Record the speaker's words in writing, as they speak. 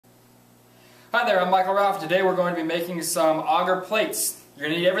Hi there, I'm Michael Ralph. Today we're going to be making some agar plates. You're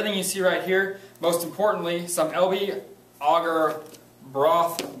going to need everything you see right here. Most importantly, some LB agar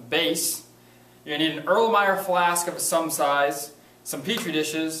broth base. You're going to need an Erlenmeyer flask of some size, some petri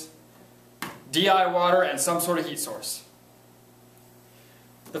dishes, DI water, and some sort of heat source.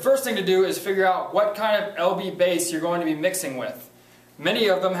 The first thing to do is figure out what kind of LB base you're going to be mixing with. Many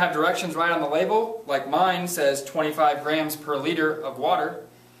of them have directions right on the label, like mine says 25 grams per liter of water.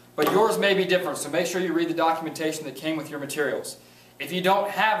 But yours may be different, so make sure you read the documentation that came with your materials. If you don't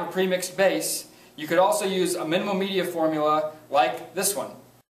have a premixed base, you could also use a minimal media formula like this one.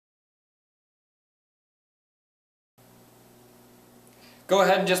 Go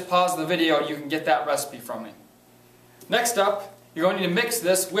ahead and just pause the video and you can get that recipe from me. Next up, you're going to need to mix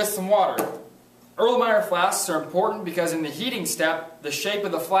this with some water. Erlenmeyer flasks are important because in the heating step, the shape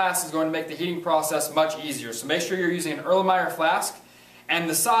of the flask is going to make the heating process much easier. So make sure you're using an Erlenmeyer flask. And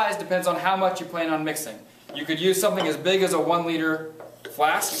the size depends on how much you plan on mixing. You could use something as big as a 1 liter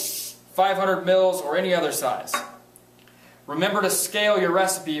flask, 500 mils, or any other size. Remember to scale your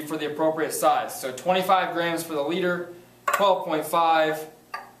recipe for the appropriate size. So 25 grams for the liter, 12.5,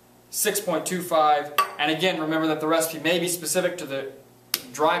 6.25, and again remember that the recipe may be specific to the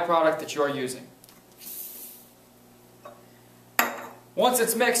dry product that you are using. Once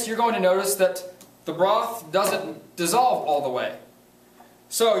it's mixed, you're going to notice that the broth doesn't dissolve all the way.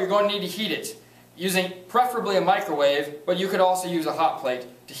 So you're going to need to heat it, using preferably a microwave, but you could also use a hot plate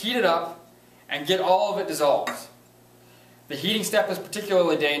to heat it up and get all of it dissolved. The heating step is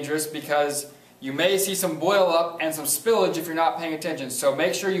particularly dangerous because you may see some boil up and some spillage if you're not paying attention. So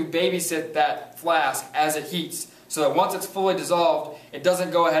make sure you babysit that flask as it heats so that once it's fully dissolved, it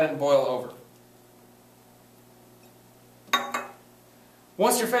doesn't go ahead and boil over.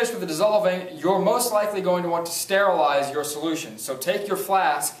 Once you're finished with the dissolving, you're most likely going to want to sterilize your solution. So take your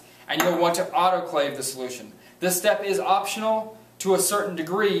flask and you'll want to autoclave the solution. This step is optional to a certain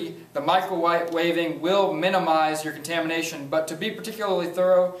degree. The microwaving will minimize your contamination, but to be particularly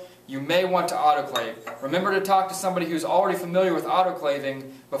thorough, you may want to autoclave. Remember to talk to somebody who's already familiar with autoclaving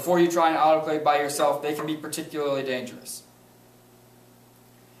before you try and autoclave by yourself. They can be particularly dangerous.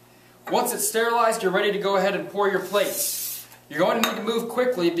 Once it's sterilized, you're ready to go ahead and pour your plates. You're going to need to move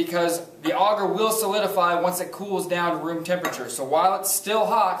quickly because the agar will solidify once it cools down to room temperature. So while it's still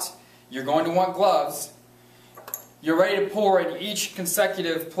hot, you're going to want gloves. You're ready to pour in each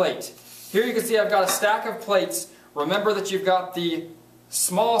consecutive plate. Here you can see I've got a stack of plates. Remember that you've got the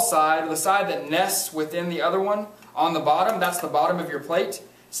small side, or the side that nests within the other one, on the bottom. That's the bottom of your plate.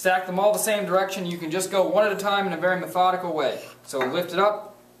 Stack them all the same direction. You can just go one at a time in a very methodical way. So lift it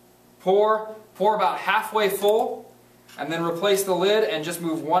up, pour about halfway full, and then replace the lid and just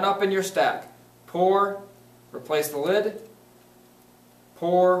move one up in your stack. Pour, replace the lid,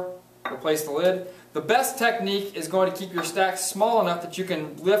 pour, replace the lid. The best technique is going to keep your stack small enough that you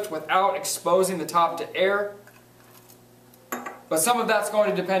can lift without exposing the top to air. But some of that's going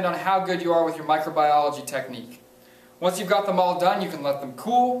to depend on how good you are with your microbiology technique. Once you've got them all done, you can let them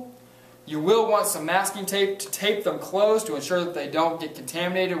cool. You will want some masking tape to tape them closed to ensure that they don't get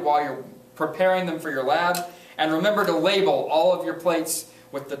contaminated while you're preparing them for your lab. And remember to label all of your plates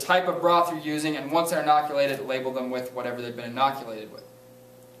with the type of broth you're using, and once they're inoculated, label them with whatever they've been inoculated with.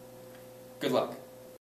 Good luck.